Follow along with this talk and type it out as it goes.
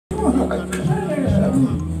I like it.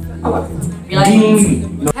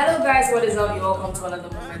 Hello guys, what is up? You're welcome to another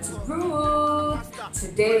moment to Brooth.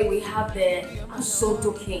 Today we have the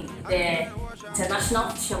Soto King, the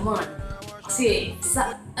international shaman. See,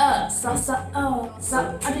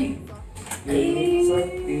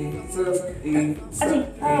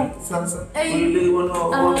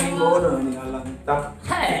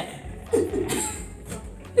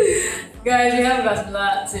 Guys, we have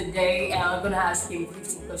Gasmilla today and I'm gonna ask him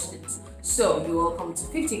 15 questions. So you're welcome to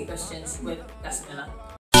 15 questions with Gasmilla.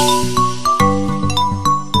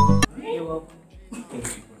 You're welcome. Thank you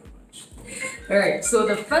very much. Alright, so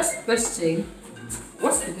the first question,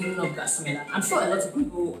 what's the meaning of Gasmilla? I'm sure a lot of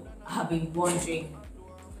people have been wondering.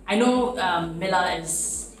 I know Milla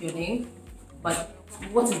is your name, but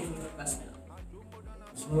what is the meaning of Gasmilla?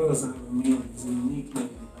 Gasmilla doesn't have a name, it's a unique name.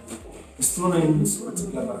 It's two names put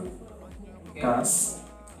together. Okay. Gas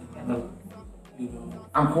and Milla. You know,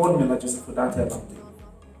 I'm called Milla just for that type of thing.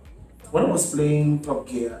 When I was playing Top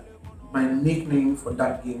Gear, my nickname for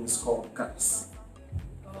that game is called Gas.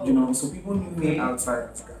 Oh. You know, so people knew me outside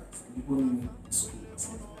as Gas. People knew me in school as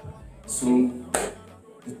Milla. So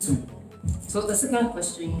the two. So the second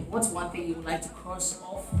question, what's one thing you would like to cross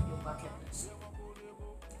off your bucket list?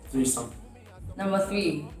 Threesome. Number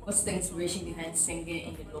 3, what's the inspiration behind singing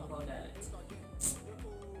in the local dialect?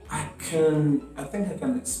 I think I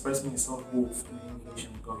can express myself both in English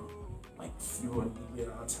and Ghana, like fluently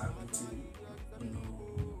without having to, you know,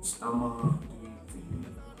 stammer, do anything.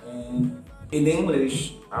 And in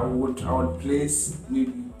English, I would place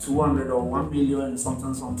maybe 200 or 1 million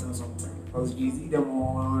something. Because you see them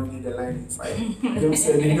all in the line inside. Them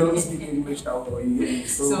say they don't speak English that well, you get me?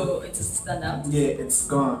 So it's a standout? Yeah, it's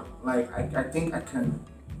gone. Like I think I can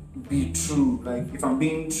be true. Like if I'm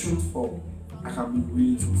being truthful, I can be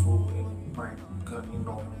really truthful in my Ghanaian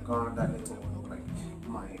or Ghana dialect or like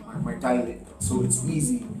my dialect. So it's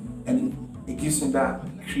easy and it gives me that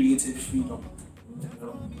creative freedom. You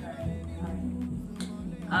know?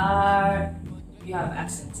 You have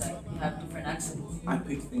accents, like you have different accents. I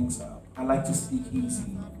pick things up. I like to speak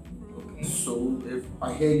easy. Okay. So if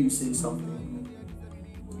I hear you say something,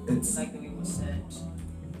 it's like the way you said,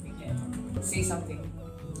 we can say something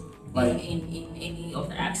like in any of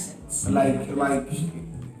the accents. like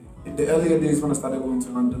in the earlier days when I started going to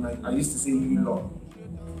London, I used to say you lot.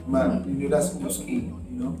 But you know that's old school, you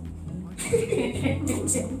know.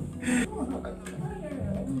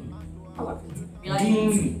 I like it. You like Dean,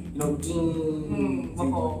 it? you know, Dean.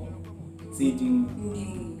 Say Dean.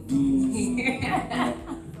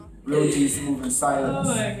 Real G's moving silence.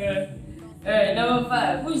 Oh my god. Alright, number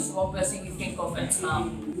 5. Who is one person you think of at now?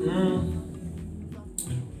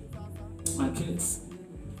 My kids.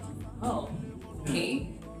 Oh, okay.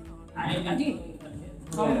 I didn't know you had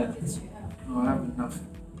kids. How many kids do you have? No, I have enough.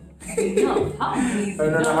 No, how many is No, I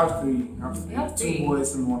enough? have three. You have 3? 2 boys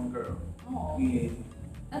and 1 girl. Oh, Yeah.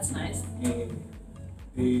 that's nice. Yeah.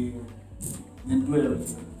 They do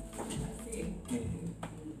everything. I see. Yeah.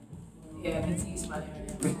 Yeah, I can see you smiling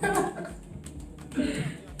right now.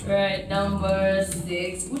 Right, number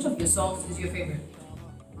 6. Which of your songs is your favorite?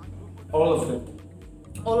 All of them.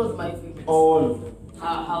 All of my favorites. All of them.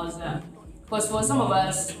 How is that? Because for some of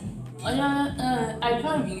us, I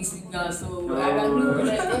can't really speak Ghana, so I can do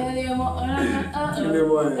like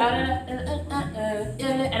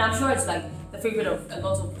and I'm sure it's like the favorite of a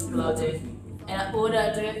lot of people out there. And that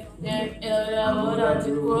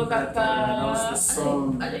was the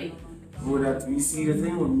song. That we see the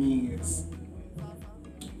thing with me is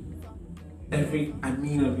I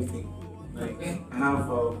mean everything. Like Okay. I have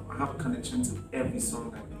a connection to every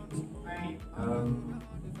song I make. Right.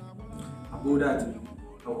 Abodati,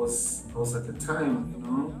 I was at the time, you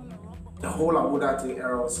know, the whole Abodati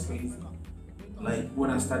era was crazy. Like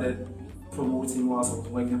when I started promoting whilst I was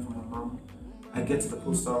working for my mom, I get to the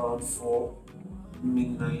poster around 4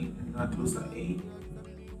 midnight and I close at 8.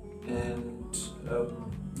 And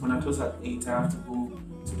when I close at 8, I have to go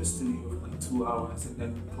to the studio for like 2 hours and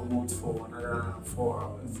then promote for another 4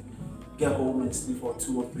 hours. Get home and sleep for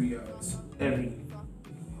 2 or 3 hours every day.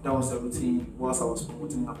 That was the routine whilst I was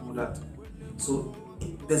promoting Abodati. So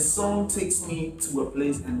the song takes me to a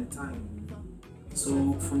place and a time.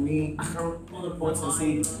 So for me, I can't point and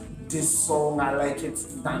say this song I like it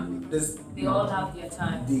than this. They all have their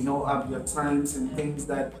time. They all have their times and things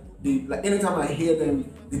that they like. Anytime I hear them,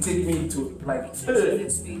 they take me to like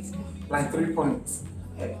Space. like 3 points.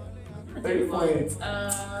 3 points.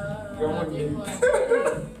 3 points.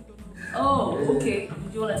 Oh, okay. Do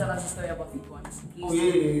you want to tell us a story about 3 points? Please? Oh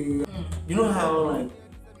yeah. You know how like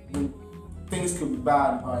things could be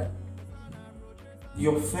bad, but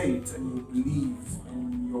your faith and your belief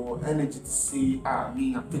and your or energy to say, me,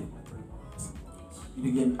 I take my 3 months. You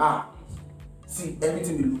again, see,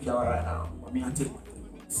 everything you look at right now, I mean, I take my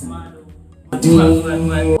 3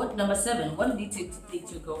 months. What number 7? What did it take to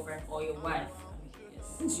date your girlfriend or your wife? Yes,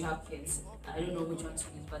 since you have kids, I don't know which one to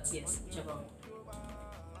use, but yes, whichever one.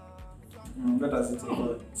 What does it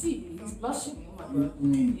take? See, he's blushing. Oh my god.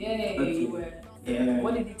 Me. Yeah, Okay. you were. Yeah.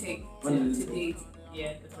 What did it take to date?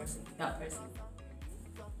 Yeah, that person.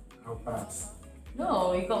 I'll pass.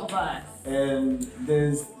 No, you can't pass.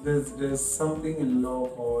 There's something in law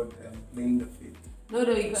called playing the fifth. No,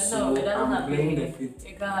 you can't. So no, it doesn't I'm have playing the it. fifth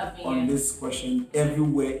It can't have me. on this question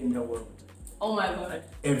everywhere in the world. Oh my god.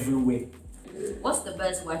 Everywhere. What's the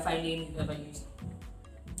best Wi-Fi name you've ever used?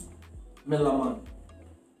 Melaman.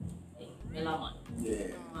 Hey, Melaman.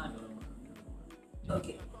 Yeah. Man.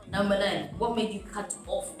 Okay. Number 9. What made you cut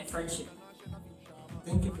off a friendship? I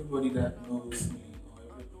think everybody that knows me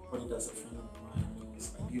or everybody that's a friend of mine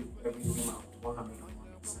knows I give everything out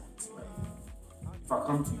 101%. Like, if I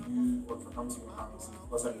come to you or if I come to your house, it's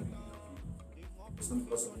because I really love you. It's not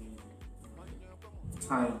because I really love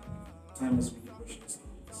you. Time is really precious.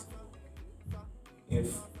 So if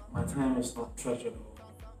my time is not treasured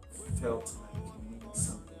or felt like it means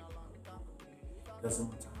something, it doesn't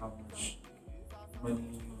matter how much money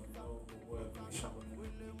or love or whatever you shower me,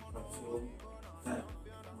 if I feel that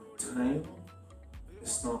my time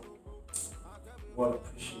is not well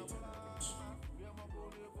appreciated.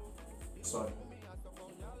 Sorry.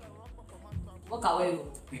 Walk away.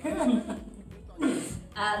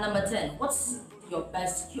 Number 10. What's your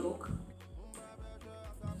best joke?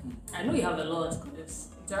 I know you have a lot because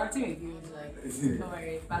interacting with you is like, don't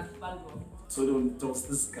worry, back. So there was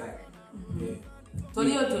this guy. Yeah.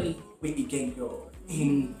 Toli or Toli? Wait, he can go.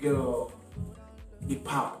 In girl. The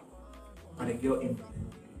pop. And the girl in.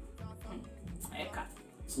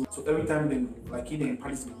 So every time they like in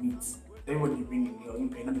Paris we meet, everybody bring a girl in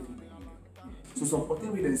pain and they so some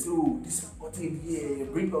hotel we then say, oh, this hotel here,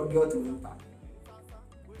 bring your girl to enter.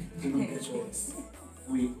 You don't get choice.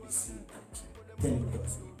 We see. Tell the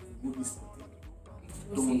girls, move this hotel.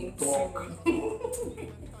 Don't talk.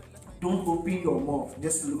 Don't open your mouth.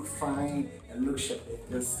 Just look fine and look sharp.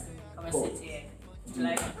 Just come and sit here.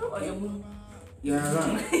 Like, oh, your moon. Yeah,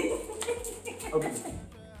 right. Okay.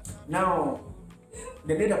 Now,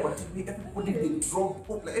 the day that everybody they drop,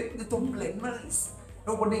 like they talk like nice.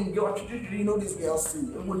 Everybody in girl, you know these girls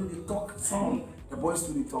too. Everybody they talk some. The boys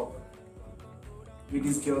too they talk. With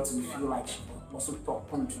this girl to feel like she also talk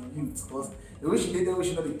contribute because the way she did the way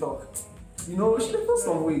she know they talk. You know, she feel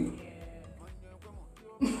some way.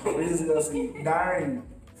 When this girl say, Darren,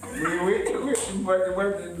 wait, the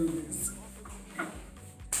boyfriend do this.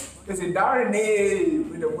 They say, Darren, hey,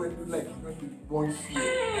 when the boy do like, you know, the boy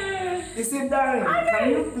here. They say, Darren, can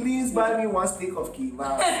you please buy me one stick of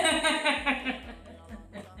kebab?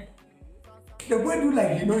 The boy do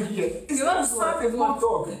like, you know, here. It's not start a small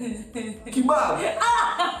talk. Kebab.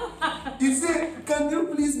 He say, can you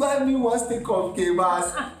please buy me one stick of kebab?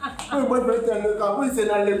 My boyfriend tell you, I'm going to say,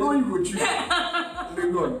 now, let go, you go cheap.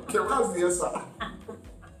 Let go. Kebab's the answer.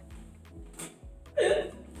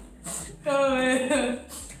 Oh, man.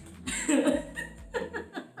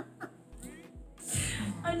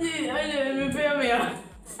 I prepare me.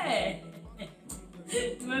 Hey.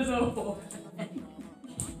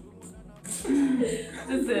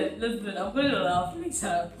 Listen, I'm going to laugh next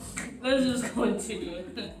time. Let's just continue.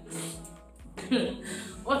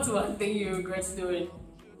 What's one thing you regret doing?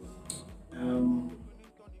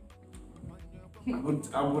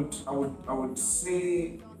 I would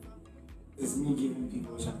say it's me giving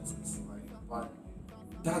people chances, like, but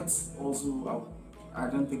that's also I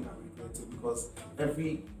don't think I regret it because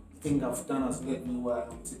everything I've done has led me where I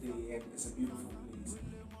am today, and it's a beautiful place.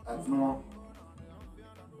 I've not.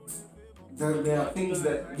 There are things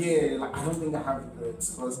that like I don't think I have regrets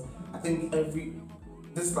because I think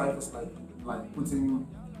this life is like putting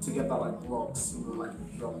together like blocks, you know, like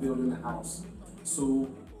you're building a house. So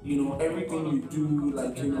you know everything you do,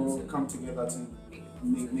 like you know, come together to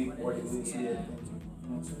make what it is. Yeah,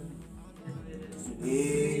 thank you.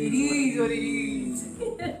 It is what it is.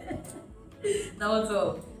 Now what's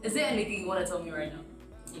up? Is there anything you want to tell me right now?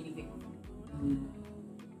 Anything? I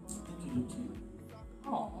think you look cute.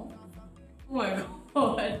 Oh my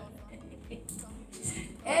god.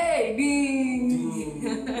 Hey, ding!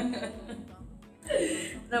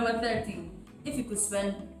 Number 13. If you could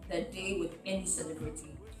spend the day with any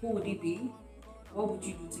celebrity, who would it be? What would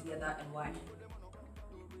you do together and why?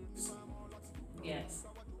 Yes.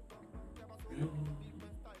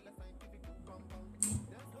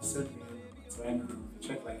 Said so I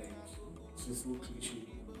check like she's so cliche.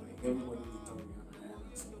 Like everybody will tell me.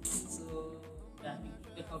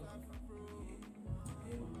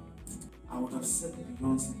 have said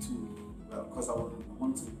Beyonce too, because I would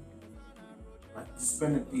want to like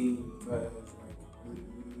spend a day first, like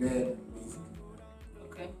learn basically,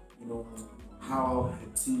 Okay. you know, how her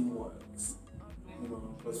team works. You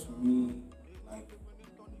know, because for me, like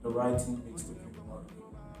the right team makes the dream work.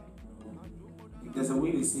 You know, there's a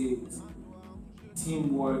way to say it.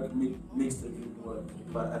 Teamwork makes the dream work,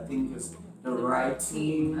 but I think it's the right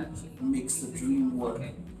team makes the dream work.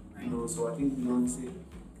 Okay. You know, so I think Beyonce,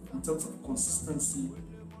 in terms of consistency,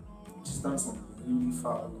 she's done some really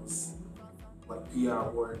fabulous like PR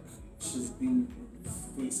work. She's been in the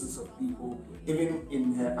faces of people, even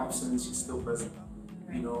in her absence, she's still present.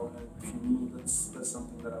 You know, and for me, that's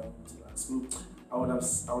something that I want to ask. So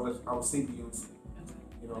I would say Beyonce.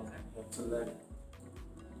 You know, to learn.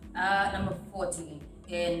 Number 14.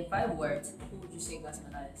 In 5 words, who would you say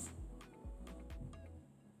Gasmilla is?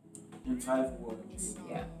 In 5 words.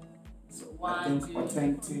 Yeah. So I 1, think 2.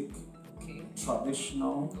 authentic, Okay.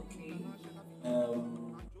 traditional, Okay.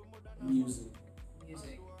 music.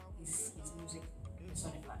 Music. His music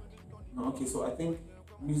personified. No, okay, so I think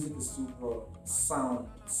music is too broad. Sound.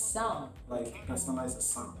 Sound. Like Gasmilla is a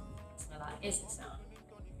sound. Gasmilla is a sound.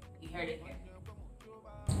 You heard it here.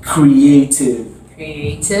 Creative.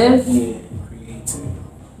 Creative. Yeah, creative.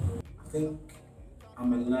 I think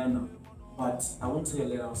I'm a learner, but I won't say a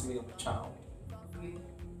learner, I'll say I'm a child. Okay.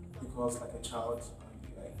 Because like a child,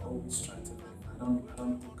 I always try to learn. I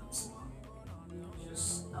don't think I'm smart.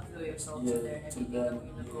 Just upload yourself Yeah, to learn to everything learn. that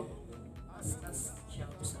you look up. Yeah. That's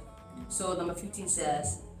child stuff. So number 15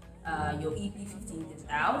 says, your EP 15th is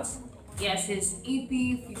out. Yes, his EP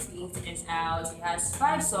 15th is out. He has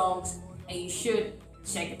 5 songs, and you should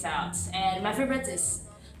check it out. And my favorite is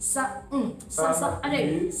Sa Sa Sa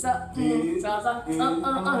Ade Sa Sa Sa Ade.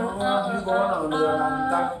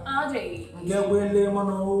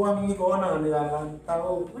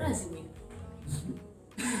 What does it mean?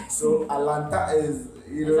 So Alanta is,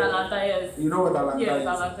 you know, Alanta, yes. You know what Alanta Yes, is?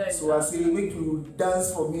 Alanta is. So I say, make you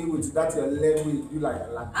dance for me with that your leg with you like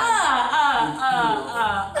Alanta.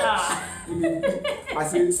 I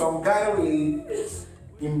say some guy will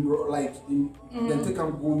then take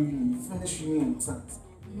and go uni, finish uni in sense.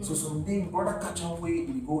 So someday brother catch up way,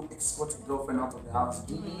 he go escort a girlfriend out of the house.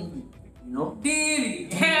 You know?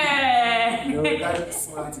 Dili. You know, guys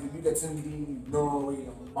smart, you do the thing, no way,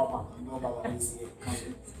 Baba, you know Baba is here.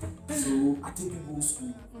 So I take you go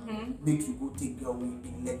school, make you go take girl away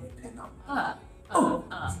and let me pen out.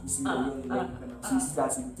 You see, you let me pen out. So you see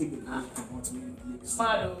that you take the girl to want to make the legs.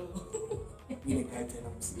 Me the guy tell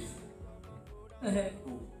him, say,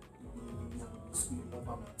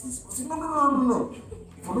 no.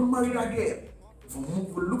 If I don't marry that girl, if I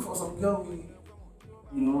look for some girl,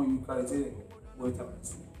 you know, you can say, wait a minute.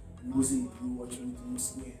 You will say, you watch me to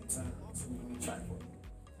swear and you try for me.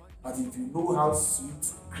 But if you know how sweet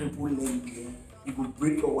cripple leg is, you will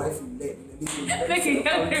break your wife's leg.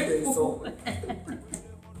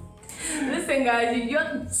 Listen, guys, you got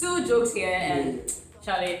 2 jokes here, and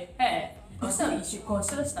Charlie, hey, also you should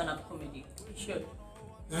consider stand-up comedy. You should.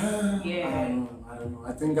 Yeah. I don't know.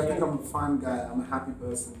 I think I'm a fun guy. I'm a happy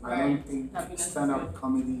person. I don't think stand-up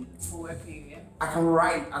comedy will work for you, yeah? I can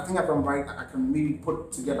write. I think I can write. I can maybe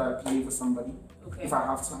put together a play for somebody. Okay. If I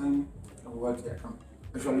have time, I can work here. I can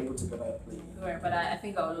actually put together a play. Right, but I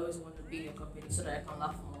think I would always want to be in your company so that I can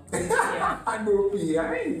laugh more. Yeah. I know.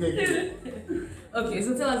 Yeah, I ain't getting Okay,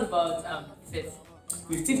 so tell us about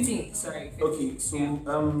 15th. Sorry. 15th. Okay, so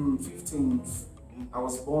 15th. I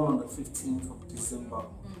was born on the 15th of December.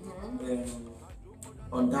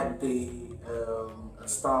 On that day, a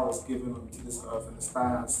star was given onto this earth, and the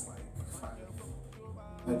star has like 5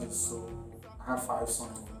 edges. So I have 5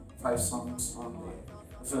 songs on there.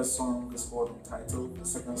 The first song is called Entitled. The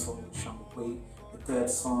second song is Shampoo. The third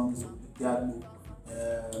song is Diablo.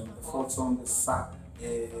 The fourth song is Sa,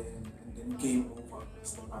 and then Game Over.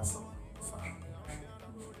 It's the last song. 5.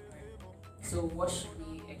 So what should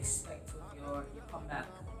we expect of your comeback?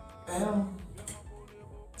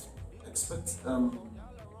 Expect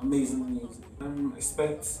amazing music.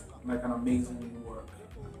 Expect like an amazing work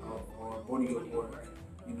or body of work,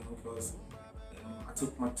 you know, because I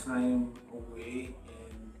took my time away,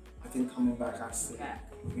 and I think coming back has to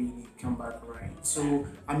really come back right. So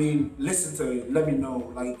I mean, listen to it, let me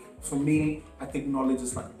know. Like for me, I think knowledge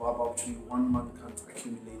is like a baobab tree. One man can't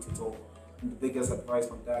accumulate it all. And the biggest advice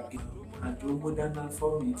my dad gave me, I do more than that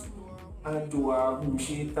for me. I do a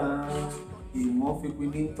more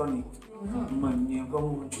frequent tonic. Man, you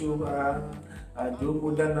come to I do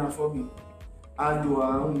more than that for me. I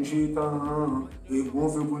Adua unjita, e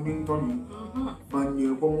gonfe bonintoni.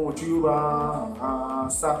 Manye como tiba,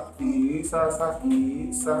 sa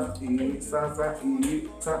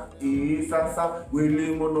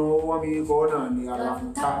Willy mono ami kona ni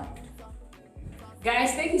alanta.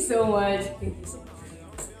 Guys, thank you so much. Thank you so much.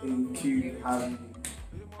 Thank you, having me.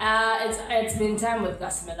 It's been time with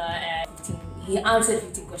Gasmilla and 15. He answered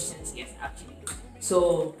 15 questions, yes, actually.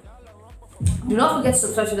 So do not forget to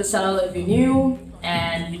subscribe to this channel if you're new,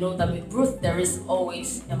 and you know that with Brooth there is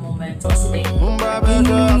always a moment of today.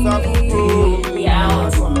 We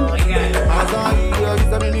out. Oh my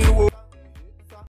God.